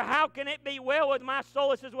 Preacher, how can it be well with my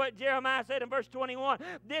soul? This is what Jeremiah said in verse 21.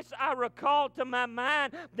 "This I recall to my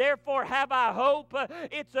mind, therefore have I hope.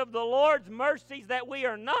 It's of the Lord's mercies that we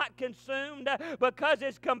are not consumed, because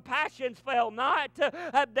his compassions fail not.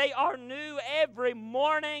 They are new every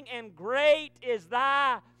morning, and great is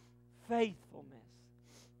thy faithfulness."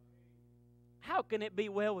 How can it be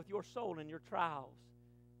well with your soul in your trials?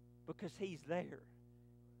 Because he's there.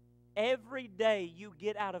 Every day you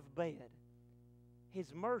get out of bed,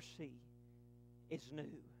 his mercy is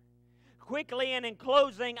new. Quickly and in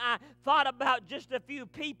closing, I thought about just a few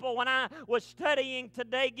people when I was studying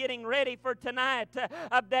today, getting ready for tonight,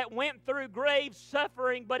 that went through grave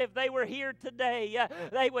suffering, but if they were here today,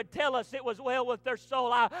 they would tell us it was well with their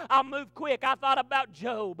soul. I'll move quick. I thought about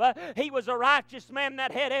Job. He was a righteous man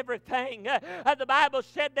that had everything. The Bible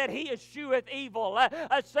said that he escheweth evil.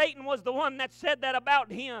 Satan was the one that said that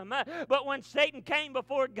about him. But when Satan came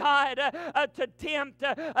before God to tempt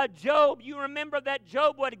Job, you remember that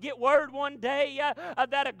Job would get word one day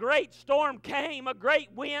that a great storm came, a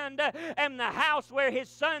great wind, and the house where his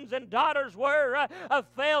sons and daughters were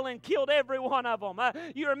fell and killed every one of them.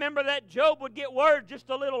 You remember that Job would get word just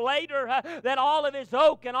a little later that all of his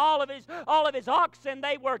oak and all of his oxen,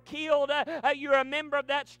 they were killed. You remember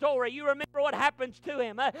that story. You remember what happens to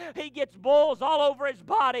him. He gets bulls all over his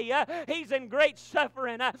body. He's in great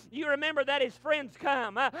suffering. You remember that his friends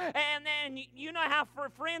come. And you know how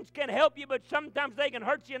friends can help you, but sometimes they can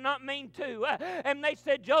hurt you and not mean mean to. And they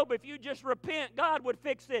said, Job, if you just repent, God would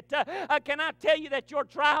fix it. Can I tell you that your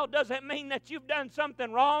trial doesn't mean that you've done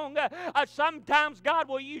something wrong? Sometimes God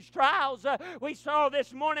will use trials. We saw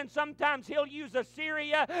this morning sometimes He'll use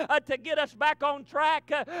Assyria to get us back on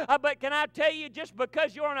track. But can I tell you, just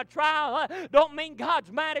because you're in a trial don't mean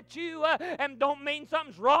God's mad at you and don't mean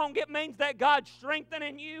something's wrong. It means that God's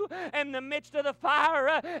strengthening you in the midst of the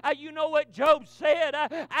fire. You know what Job said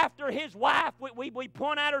after his wife, we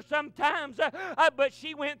point at her sometimes, but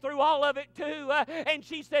she went through all of it too. And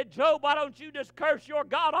she said, Job, why don't you just curse your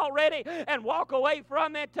God already and walk away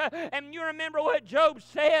from it? And you remember what Job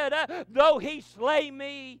said, though He slay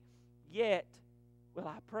me, yet will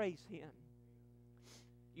I praise Him.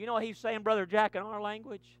 You know what he's saying, Brother Jack, in our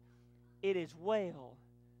language? It is well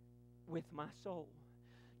with my soul.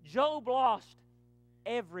 Job lost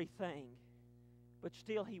everything, but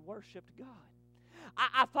still he worshiped God.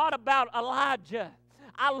 I thought about Elijah.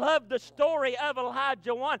 I love the story of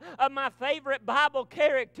Elijah, one of my favorite Bible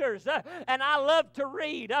characters. And I love to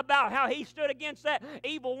read about how he stood against that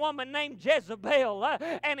evil woman named Jezebel.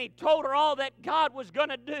 And he told her all that God was going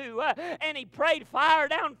to do. And he prayed fire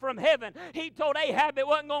down from heaven. He told Ahab it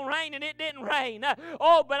wasn't going to rain, and it didn't rain.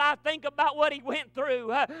 But I think about what he went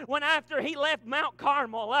through when after he left Mount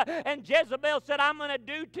Carmel. And Jezebel said, I'm going to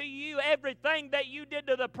do to you everything that you did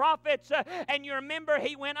to the prophets. And you remember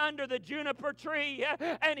he went under the juniper tree.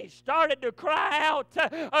 And he started to cry out,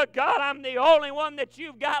 God, I'm the only one that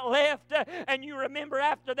you've got left. And you remember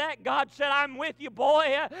after that, God said, I'm with you,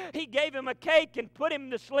 boy. He gave him a cake and put him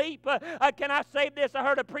to sleep. Can I say this? I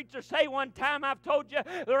heard a preacher say one time, I've told you,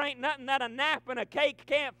 there ain't nothing that a nap and a cake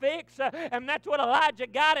can't fix. And that's what Elijah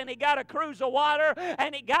got, and he got a cruse of water,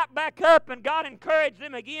 and he got back up, and God encouraged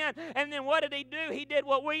him again. And then what did he do? He did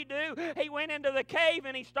what we do. He went into the cave,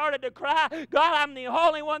 and he started to cry, God, I'm the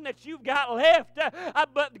only one that you've got left.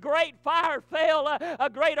 But great fire fell, a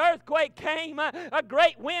great earthquake came, a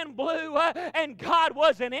great wind blew, and God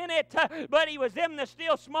wasn't in it, but He was in the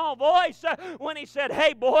still small voice when He said,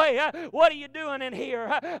 hey boy, what are you doing in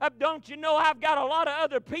here? Don't you know I've got a lot of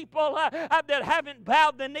other people that haven't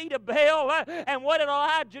bowed the knee to Baal? And what did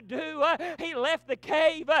Elijah do? He left the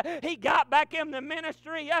cave, he got back in the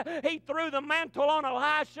ministry, he threw the mantle on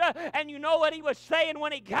Elisha, and you know what he was saying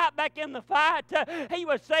when he got back in the fight? He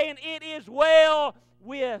was saying, it is well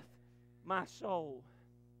with my soul.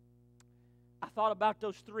 I thought about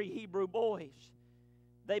those 3 Hebrew boys.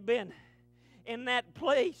 They've been in that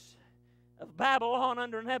place of Babylon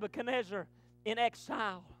under Nebuchadnezzar in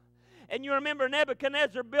exile. And you remember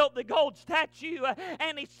Nebuchadnezzar built the gold statue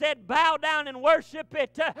and he said, bow down and worship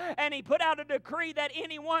it. And he put out a decree that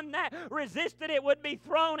anyone that resisted it would be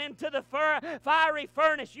thrown into the fiery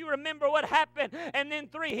furnace. You remember what happened? And then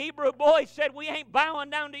 3 Hebrew boys said, we ain't bowing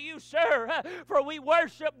down to you, sir, for we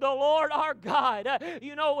worship the Lord our God.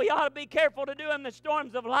 You know, we ought to be careful to do in the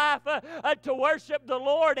storms of life, to worship the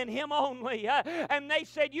Lord and Him only. And they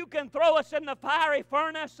said, you can throw us in the fiery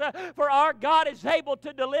furnace, for our God is able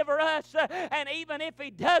to deliver us. And even if He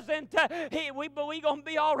doesn't, we going to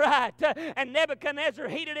be all right. And Nebuchadnezzar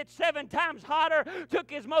heated it 7 times hotter, took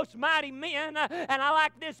his most mighty men, and I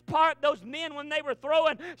like this part, those men, when they were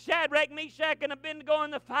throwing Shadrach, Meshach, and Abednego in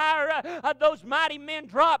the fire, those mighty men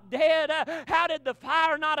dropped dead. How did the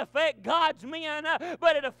fire not affect God's men,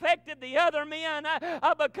 but it affected the other men?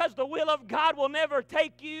 Because the will of God will never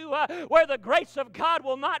take you where the grace of God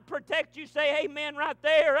will not protect you. Say amen right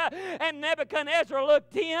there. And Nebuchadnezzar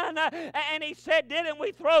looked in, and he said, didn't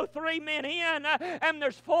we throw 3 men in, and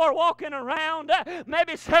there's 4 walking around?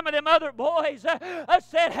 Maybe some of them other boys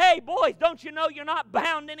said, hey boys, don't you know you're not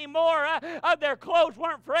bound anymore? Their clothes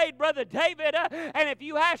weren't frayed, Brother David, and if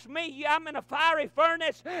you ask me, I'm in a fiery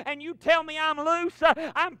furnace, and you tell me I'm loose,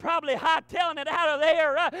 I'm probably hightailing it out of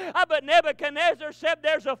there. But Nebuchadnezzar said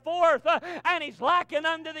there's a 4th, and he's likened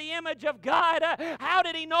unto the image of God. How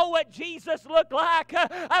did he know what Jesus looked like?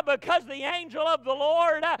 Because the angel of the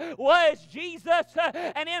Lord was Jesus,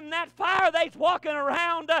 and in that fire they's walking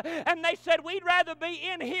around, and they said, we'd rather be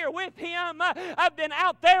in here with Him than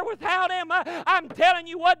out there without Him. I'm telling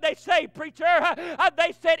you what they say, preacher.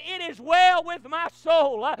 They said, it is well with my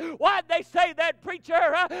soul. Why'd they say that,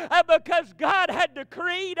 preacher? Because God had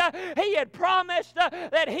decreed, He had promised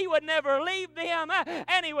that He would never leave them,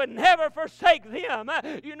 and He would never forsake them.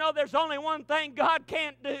 You know, there's only one thing God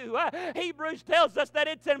can't do. Hebrews tells us that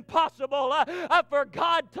it's impossible for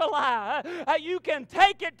God to lie. You can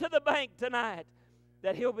take it to the bank tonight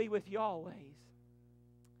that He'll be with you always.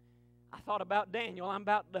 I thought about Daniel. I'm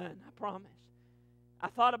about done, I promise. I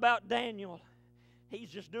thought about Daniel. He's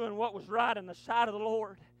just doing what was right in the sight of the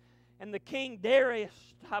Lord. And the king Darius,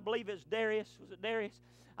 I believe it's Darius, was it Darius?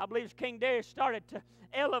 I believe it's King Darius, started to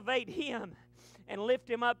elevate him and lift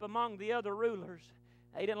him up among the other rulers.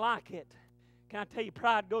 They didn't like it. Can I tell you,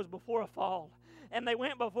 pride goes before a fall? And they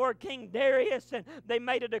went before King Darius and they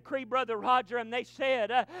made a decree, Brother Roger, and they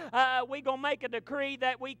said, we're going to make a decree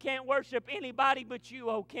that we can't worship anybody but you,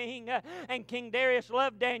 O King. And King Darius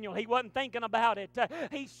loved Daniel. He wasn't thinking about it.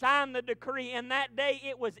 He signed the decree, and that day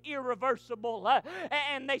it was irreversible.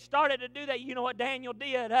 And they started to do that. You know what Daniel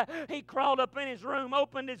did? He crawled up in his room,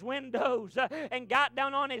 opened his windows, and got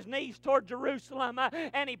down on his knees toward Jerusalem,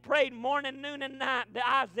 and he prayed morning, noon, and night, the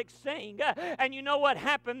Isaac sing. And you know what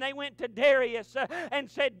happened? They went to Darius and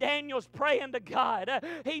said, Daniel's praying to God.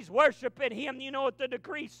 He's worshiping him. You know what the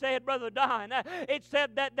decree said, Brother Don? It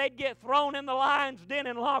said that they'd get thrown in the lion's den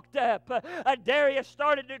and locked up. Darius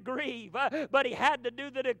started to grieve, but he had to do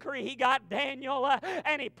the decree. He got Daniel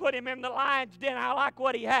and he put him in the lion's den. I like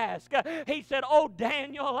what he asked. He said, oh,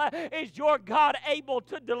 Daniel, is your God able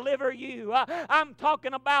to deliver you? I'm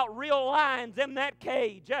talking about real lions in that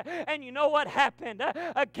cage. And you know what happened?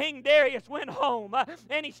 King Darius went home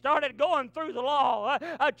and he started going through the law,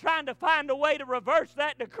 trying to find a way to reverse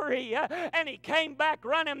that decree. And he came back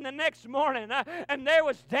running the next morning, and there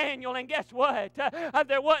was Daniel. And guess what?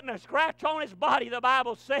 There wasn't a scratch on his body, the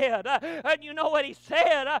Bible said. And you know what he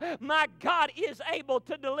said? My God is able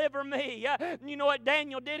to deliver me. You know what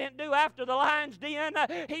Daniel didn't do after the lion's den?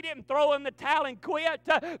 He didn't throw in the towel and quit,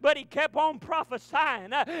 but he kept on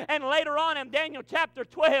prophesying. And later on in Daniel chapter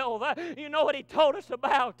 12, you know what he told us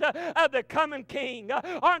about the coming king.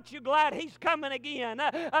 Aren't you glad he's coming again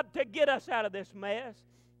to get us out of this mess?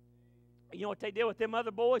 You know what they did with them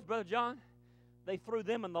other boys, Brother John? They threw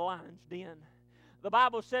them in the lion's den. The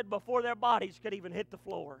Bible said before their bodies could even hit the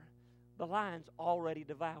floor, the lions already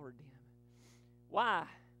devoured them. Why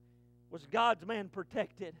was God's man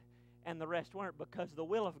protected and the rest weren't? Because the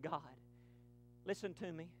will of God, listen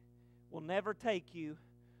to me, will never take you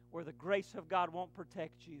where the grace of God won't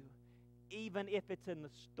protect you, even if it's in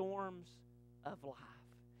the storms of life.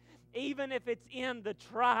 Even if it's in the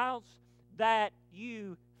trials that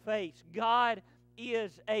you face, God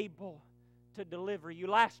is able to deliver you.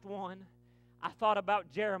 Last one, I thought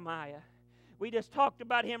about Jeremiah. We just talked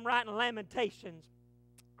about him writing Lamentations.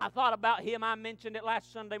 I thought about him. I mentioned it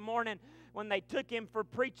last Sunday morning when they took him for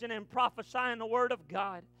preaching and prophesying the Word of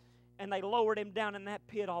God, and they lowered him down in that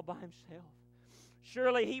pit all by himself.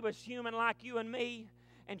 Surely he was human like you and me,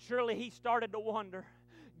 and surely he started to wonder,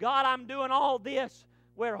 God, I'm doing all this.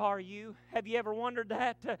 Where are you? Have you ever wondered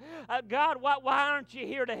that? God, why aren't you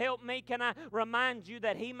here to help me? Can I remind you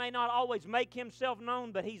that He may not always make Himself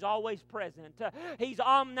known, but He's always present. He's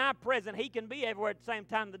omnipresent. He can be everywhere at the same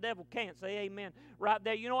time. The devil can't. Say amen right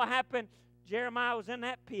there. You know what happened? Jeremiah was in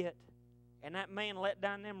that pit, and that man let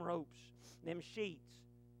down them ropes, them sheets,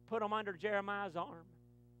 put them under Jeremiah's arm,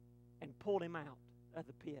 and pulled him out of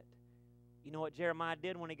the pit. You know what Jeremiah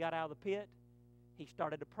did when he got out of the pit? He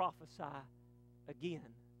started to prophesy again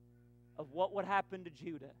of what would happen to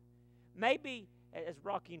Judah. Maybe, as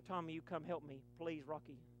Rocky and Tommy, you come help me, please,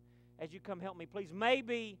 Rocky. As you come help me, please.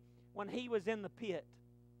 Maybe when he was in the pit,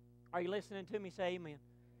 are you listening to me? Say amen.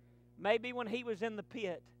 Maybe when he was in the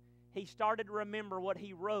pit, he started to remember what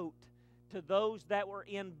he wrote to those that were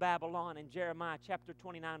in Babylon in Jeremiah chapter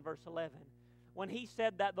 29, verse 11. When he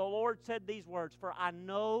said that, the Lord said these words, for I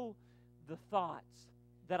know the thoughts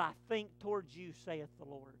that I think towards you, saith the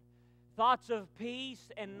Lord. Thoughts of peace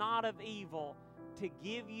and not of evil, to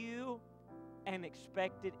give you an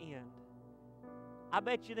expected end. I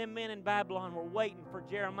bet you them men in Babylon were waiting for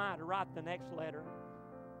Jeremiah to write the next letter.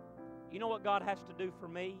 You know what God has to do for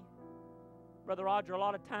me? Brother Roger, a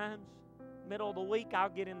lot of times, middle of the week, I'll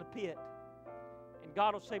get in the pit. And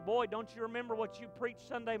God will say, boy, don't you remember what you preached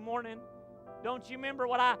Sunday morning? Don't you remember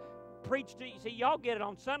what I preached to you? See, y'all get it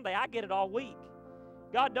on Sunday. I get it all week.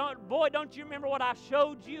 God, don't you remember what I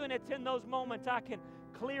showed you? And it's in those moments I can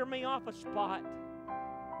clear me off a spot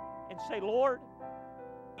and say, Lord,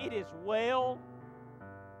 it is well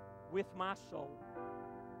with my soul.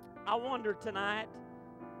 I wonder tonight,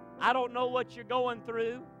 I don't know what you're going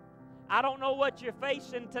through. I don't know what you're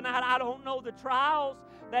facing tonight. I don't know the trials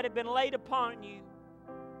that have been laid upon you.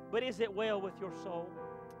 But is it well with your soul?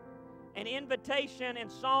 An invitation in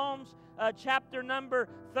Psalms chapter number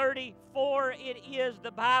 34, it is,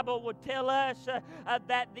 the Bible would tell us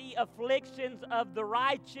that the afflictions of the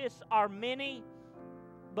righteous are many,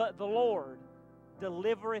 but the Lord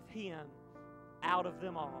delivereth him out of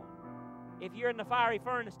them all. If you're in the fiery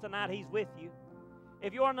furnace tonight, He's with you.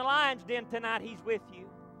 If you're in the lion's den tonight, He's with you.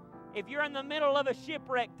 If you're in the middle of a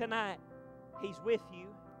shipwreck tonight, He's with you.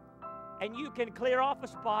 And you can clear off a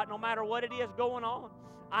spot no matter what it is going on.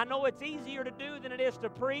 I know it's easier to do than it is to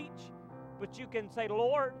preach, but you can say,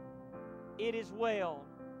 Lord, it is well.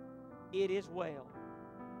 It is well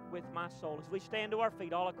with my soul. As we stand to our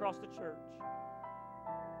feet all across the church,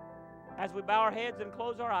 as we bow our heads and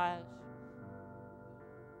close our eyes,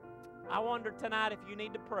 I wonder tonight if you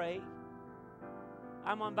need to pray.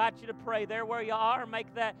 I'm going to invite you to pray there where you are.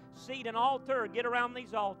 Make that seat an altar. Get around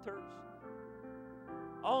these altars.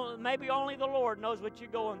 Oh, maybe only the Lord knows what you're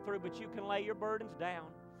going through, but you can lay your burdens down.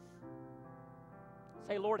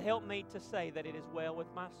 Say, Lord, help me to say that it is well with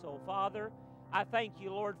my soul. Father, I thank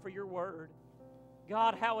you, Lord, for your word.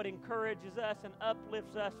 God, how it encourages us and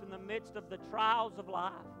uplifts us in the midst of the trials of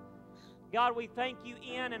life. God, we thank you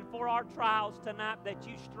in and for our trials tonight, that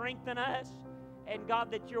you strengthen us, and God,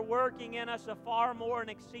 that you're working in us a far more and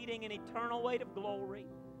exceeding an eternal weight of glory.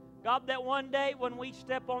 God, that one day when we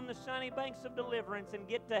step on the sunny banks of deliverance and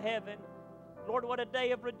get to heaven, Lord, what a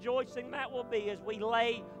day of rejoicing that will be as we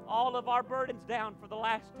lay all of our burdens down for the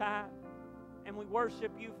last time and we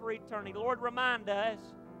worship you for eternity. Lord, remind us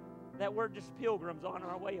that we're just pilgrims on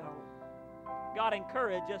our way home. God,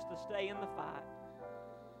 encourage us to stay in the fight.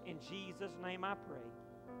 In Jesus' name I pray.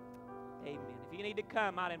 Amen. If you need to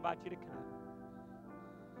come, I'd invite you to come.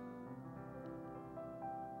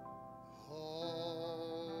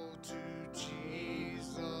 Oh, to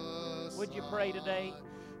Jesus would you pray today? I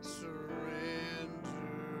surrender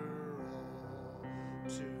all.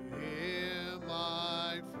 To Him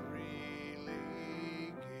I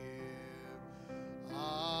freely give.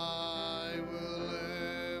 I will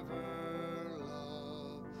ever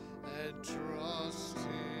love and trust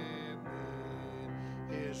Him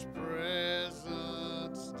in His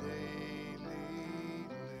presence daily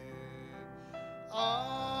live.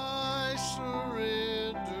 I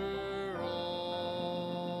surrender all.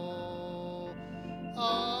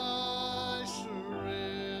 I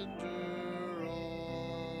surrender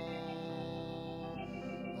all.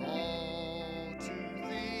 All to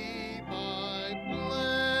Thee, my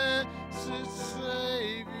blessed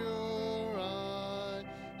Savior, I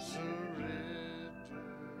surrender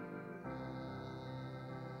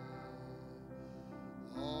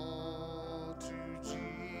all. All to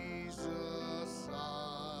Jesus I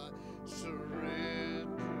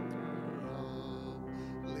surrender,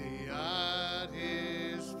 humbly at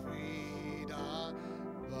His feet I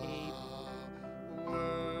bow.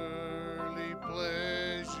 Worldly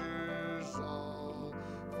pleasures all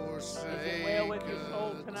forsaken. Is it well with your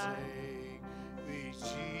soul tonight? Take me,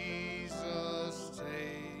 Jesus,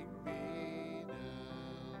 take me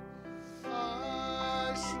now.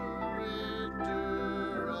 I surrender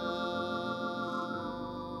all.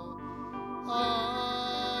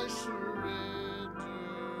 I surrender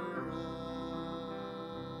all.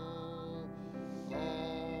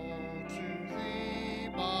 All to Thee,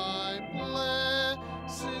 my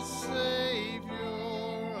blessed Savior,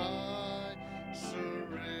 I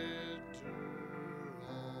surrender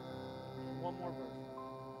all. One more verse.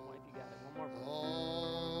 What if you got it? One more verse.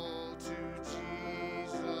 All to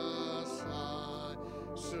Jesus I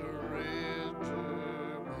surrender.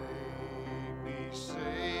 Make me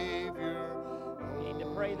Savior. You need to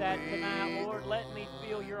pray that tonight. Lord, let me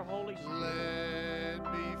feel your Holy Spirit.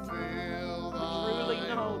 Let me feel Truly Thy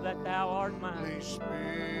know that thou art Holy mine.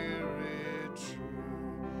 Spirit,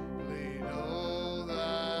 truly know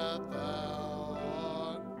that Thou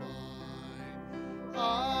art mine.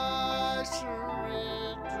 I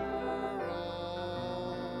surrender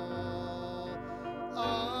all.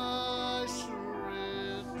 I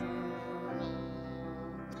surrender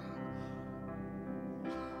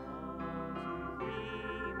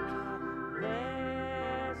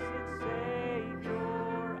Blessed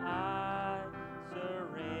Savior, I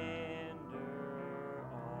surrender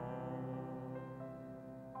all.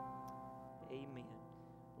 Amen.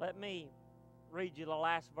 Let me read you the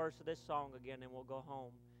last verse of this song again, and we'll go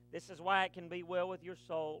home. This is why it can be well with your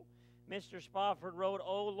soul. Mr. Spofford wrote,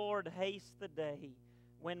 O Lord, haste the day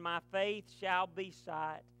when my faith shall be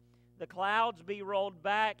sight. The clouds be rolled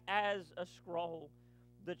back as a scroll.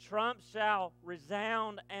 The trump shall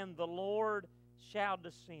resound, and the Lord shall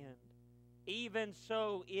descend. Even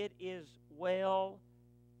so it is well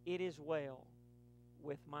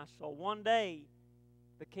with my soul. One day,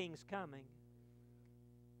 the King's coming.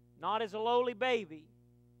 Not as a lowly baby,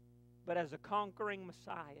 but as a conquering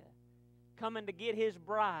Messiah, coming to get His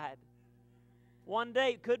bride. One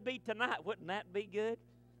day, it could be tonight. Wouldn't that be good?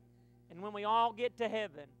 And when we all get to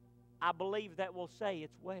heaven, I believe that we'll say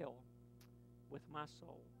it's well with my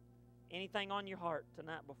soul. Anything on your heart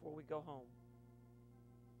tonight before we go home?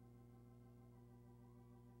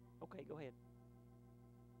 Okay, go ahead.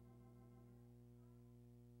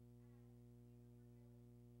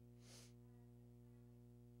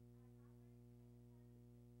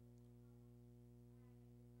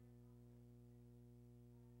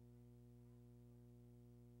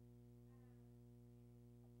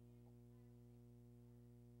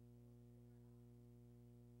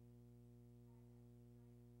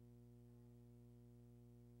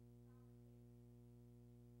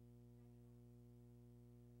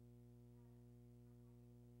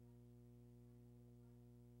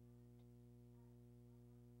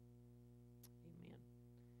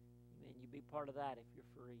 be part of that if you're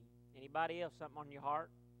free. Anybody else, something on your heart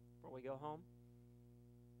before we go home?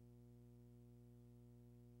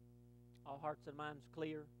 All hearts and minds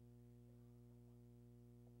clear.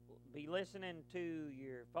 Be listening to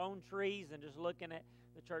your phone trees and just looking at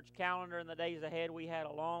the church calendar in the days ahead. We had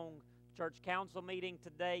a long church council meeting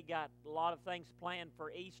today. Got a lot of things planned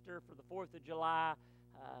for Easter, for the 4th of July,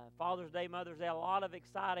 Father's Day, Mother's Day, a lot of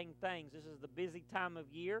exciting things. This is the busy time of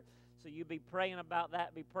year, so you be praying about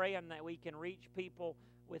that. Be praying that we can reach people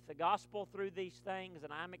with the gospel through these things,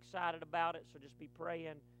 and I'm excited about it, so just be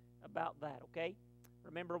praying about that, okay?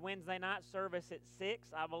 Remember Wednesday night service at 6.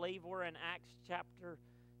 I believe we're in Acts chapter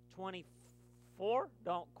 24.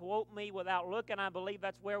 Don't quote me without looking. I believe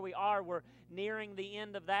that's where we are. We're nearing the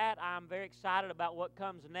end of that. I'm very excited about what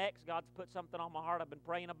comes next. God's put something on my heart I've been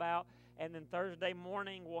praying about. And then Thursday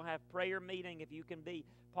morning we'll have prayer meeting. If you can be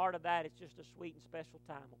part of that, it's just a sweet and special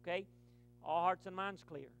time, okay? All hearts and minds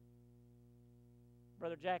clear.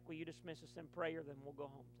 Brother Jack, will you dismiss us in prayer? Then we'll go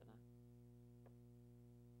home.